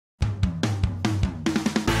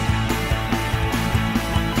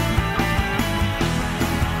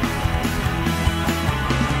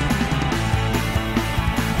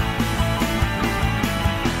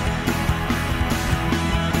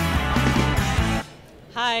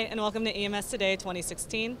Hi, and welcome to EMS Today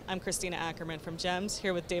 2016. I'm Christina Ackerman from JEMS,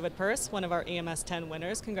 here with David Persse, one of our EMS10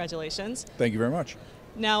 winners. Congratulations. Thank you very much.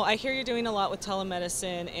 Now, I hear you're doing a lot with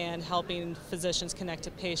telemedicine and helping physicians connect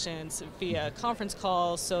to patients via conference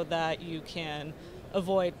calls so that you can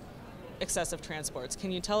avoid excessive transports. Can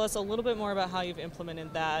you tell us a little bit more about how you've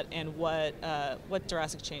implemented that and what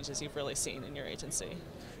drastic changes you've really seen in your agency?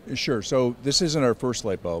 Sure. So this isn't our first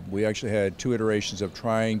light bulb. We actually had two iterations of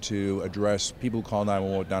trying to address people who call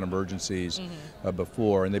 911 with non-emergencies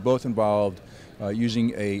before, and they both involved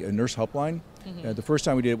using a nurse helpline. The first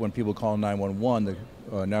time we did it, when people call 911, the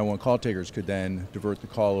 911 call takers could then divert the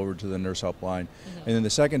call over to the nurse helpline. And then the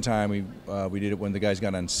second time we did it when the guys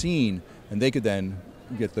got on scene, and they could then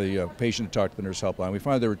get the patient to talk to the nurse helpline. We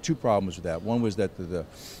found there were two problems with that. One was that the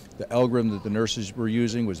algorithm that the nurses were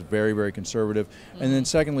using was very, very conservative. And then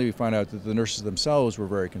secondly, we found out that the nurses themselves were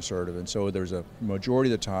very conservative. And so there's a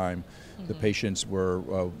majority of the time, the patients were,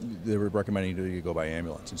 they were recommending that you go by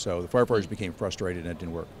ambulance. And so the firefighters became frustrated and it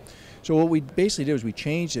didn't work. So what we basically did was we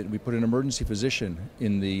changed it and we put an emergency physician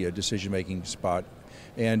in the decision-making spot.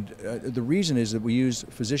 And the reason is that we use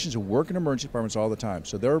physicians who work in emergency departments all the time.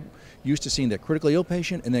 So they're used to seeing that critically ill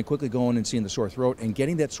patient and then quickly going and seeing the sore throat and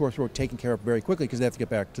getting that sore throat taken care of very quickly because they have to get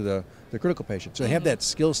back to the critical patient. So they have that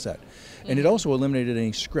skill set. And it also eliminated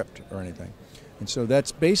any script or anything. And so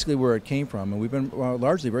that's basically where it came from. And we've been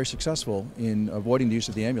largely very successful in avoiding the use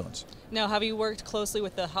of the ambulance. Now, have you worked closely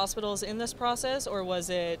with the hospitals in this process, or was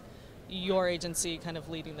it your agency kind of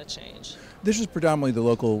leading the change? This was predominantly the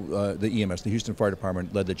local, the EMS, the Houston Fire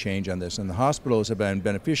Department led the change on this, and the hospitals have been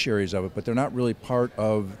beneficiaries of it, but they're not really part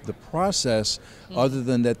of the process other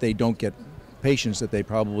than that they don't get patients that they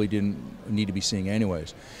probably didn't need to be seeing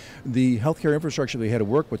anyways. The healthcare infrastructure we had to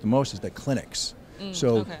work with the most is the clinics.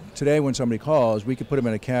 So today when somebody calls, we could put them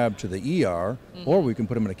in a cab to the ER, or we can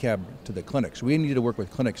put them in a cab to the clinic. So we need to work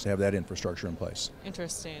with clinics to have that infrastructure in place.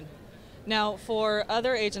 Interesting. Now, for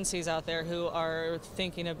other agencies out there who are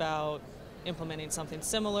thinking about implementing something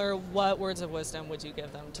similar, what words of wisdom would you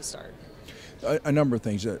give them to start? A number of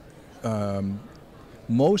things.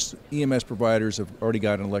 Most EMS providers have already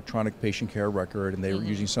got an electronic patient care record and they're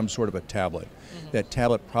using some sort of a tablet. That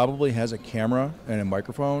tablet probably has a camera and a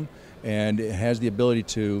microphone, and it has the ability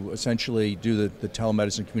to essentially do the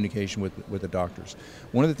telemedicine communication with the doctors.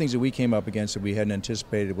 One of the things that we came up against that we hadn't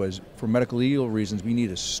anticipated was, for medical legal reasons, we need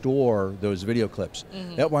to store those video clips.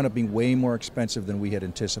 That wound up being way more expensive than we had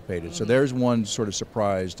anticipated. So there's one sort of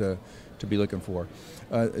surprise to be looking for.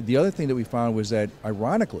 The other thing that we found was that,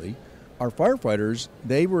 ironically, our firefighters,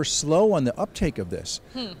 they were slow on the uptake of this.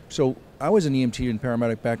 So I was an EMT and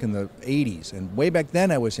paramedic back in the 80s, and way back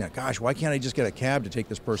then I was saying, gosh, why can't I just get a cab to take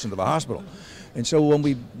this person to the hospital? And so when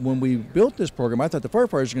we built this program, I thought the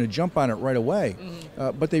firefighters were going to jump on it right away,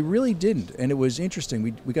 but they really didn't. And it was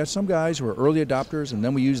interesting. We got some guys who were early adopters, and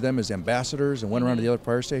then we used them as ambassadors and went around to the other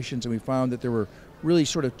fire stations, and we found that there were really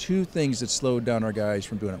sort of two things that slowed down our guys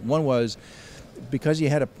from doing it. One was because you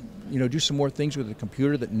had to do some more things with the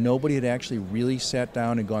computer that nobody had actually really sat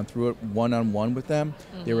down and gone through it one-on-one with them.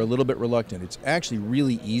 They were a little bit reluctant. It's actually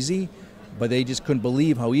really easy, but they just couldn't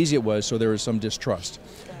believe how easy it was, so there was some distrust.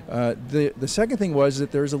 The second thing was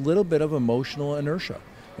that there's a little bit of emotional inertia.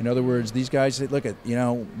 In other words, these guys say, look,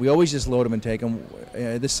 we always just load them and take them.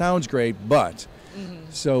 This sounds great, but.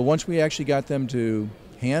 So once we actually got them to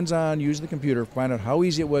hands-on use the computer, find out how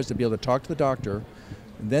easy it was to be able to talk to the doctor,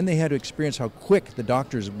 then they had to experience how quick the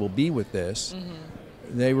doctors will be with this.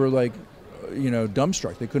 They were like,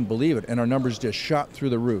 dumbstruck. They couldn't believe it. And our numbers just shot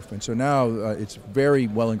through the roof. And so now it's very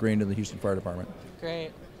well ingrained in the Houston Fire Department.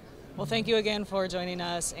 Great. Well, thank you again for joining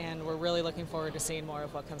us, and we're really looking forward to seeing more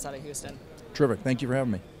of what comes out of Houston. Terrific. Thank you for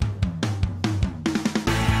having me.